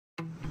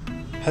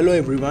Hello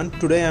everyone,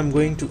 today I am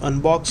going to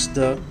unbox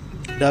the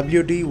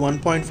WD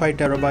 1.5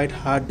 terabyte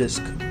hard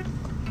disk.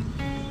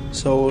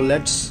 So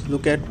let's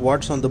look at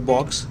what's on the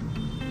box.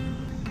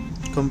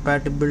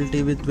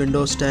 Compatibility with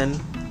Windows 10,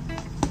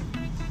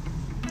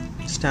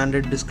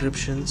 standard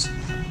descriptions,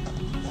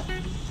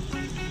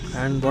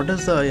 and what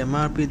is the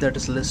MRP that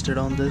is listed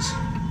on this?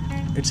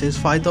 It says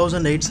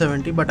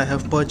 5,870, but I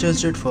have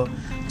purchased it for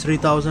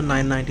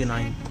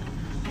 3,999.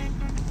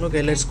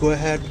 Okay, let's go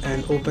ahead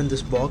and open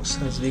this box.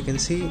 As we can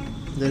see,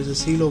 there's a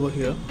seal over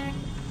here.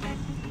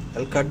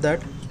 I'll cut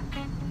that.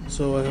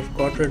 So I have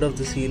got rid of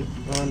the seal.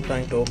 Now I'm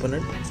trying to open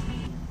it.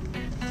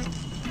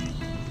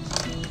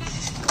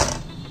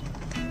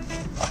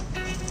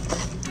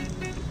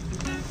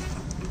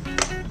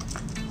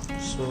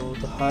 So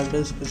the hard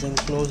disk is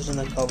enclosed in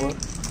a cover.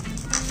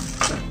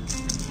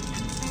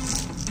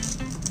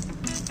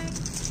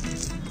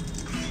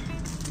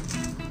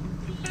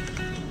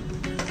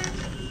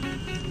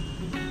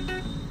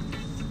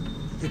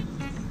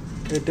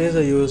 It is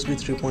a USB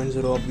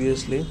 3.0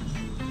 obviously.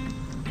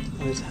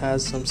 It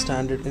has some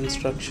standard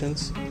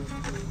instructions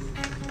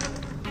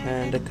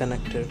and a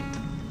connector,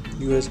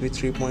 USB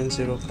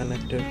 3.0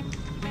 connector.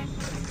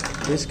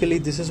 Basically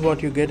this is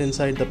what you get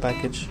inside the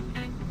package.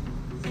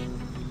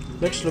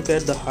 Let's look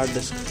at the hard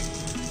disk.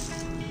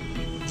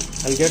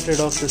 I'll get rid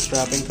of this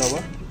wrapping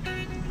cover.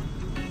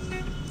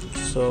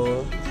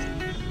 So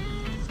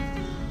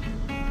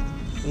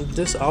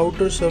this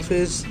outer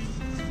surface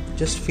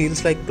just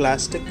feels like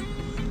plastic.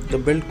 The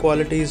build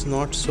quality is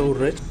not so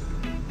rich.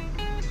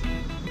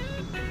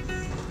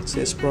 It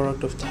says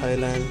product of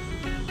Thailand.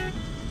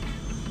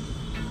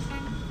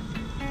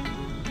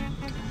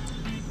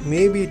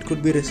 Maybe it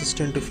could be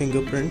resistant to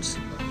fingerprints.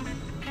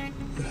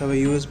 You have a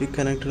USB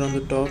connector on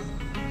the top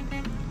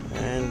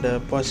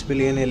and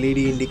possibly an LED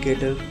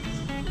indicator.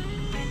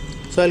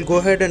 So I'll go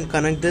ahead and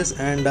connect this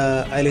and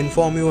I'll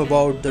inform you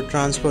about the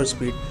transfer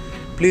speed.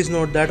 Please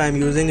note that I'm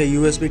using a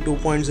USB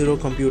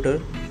 2.0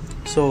 computer,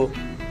 so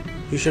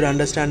you should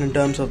understand in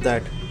terms of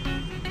that.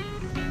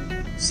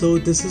 So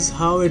this is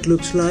how it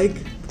looks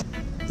like.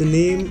 The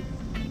name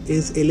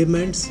is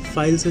Elements,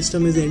 file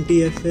system is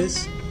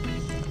NTFS,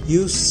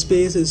 use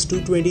space is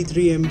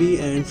 223 MB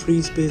and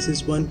free space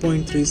is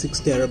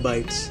 1.36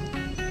 terabytes.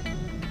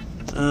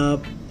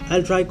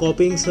 I'll try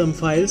copying some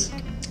files.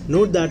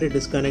 Note that it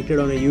is connected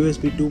on a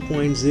USB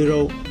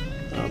 2.0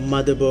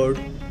 motherboard,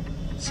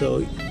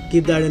 so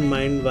keep that in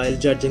mind while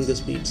judging the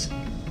speeds.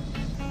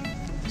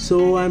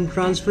 So I'm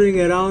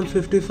transferring around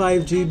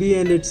 55 GB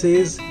and it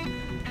says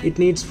it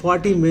needs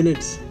 40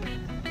 minutes.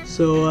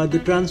 So the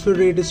transfer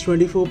rate is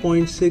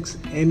 24.6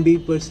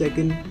 MB per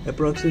second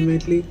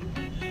approximately,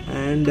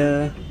 and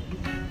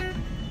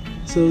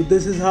so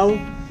this is how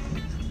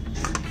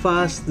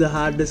fast the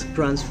hard disk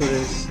transfer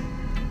is.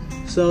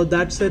 So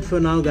that's it for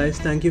now guys.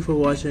 Thank you for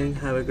watching.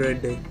 Have a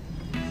great day.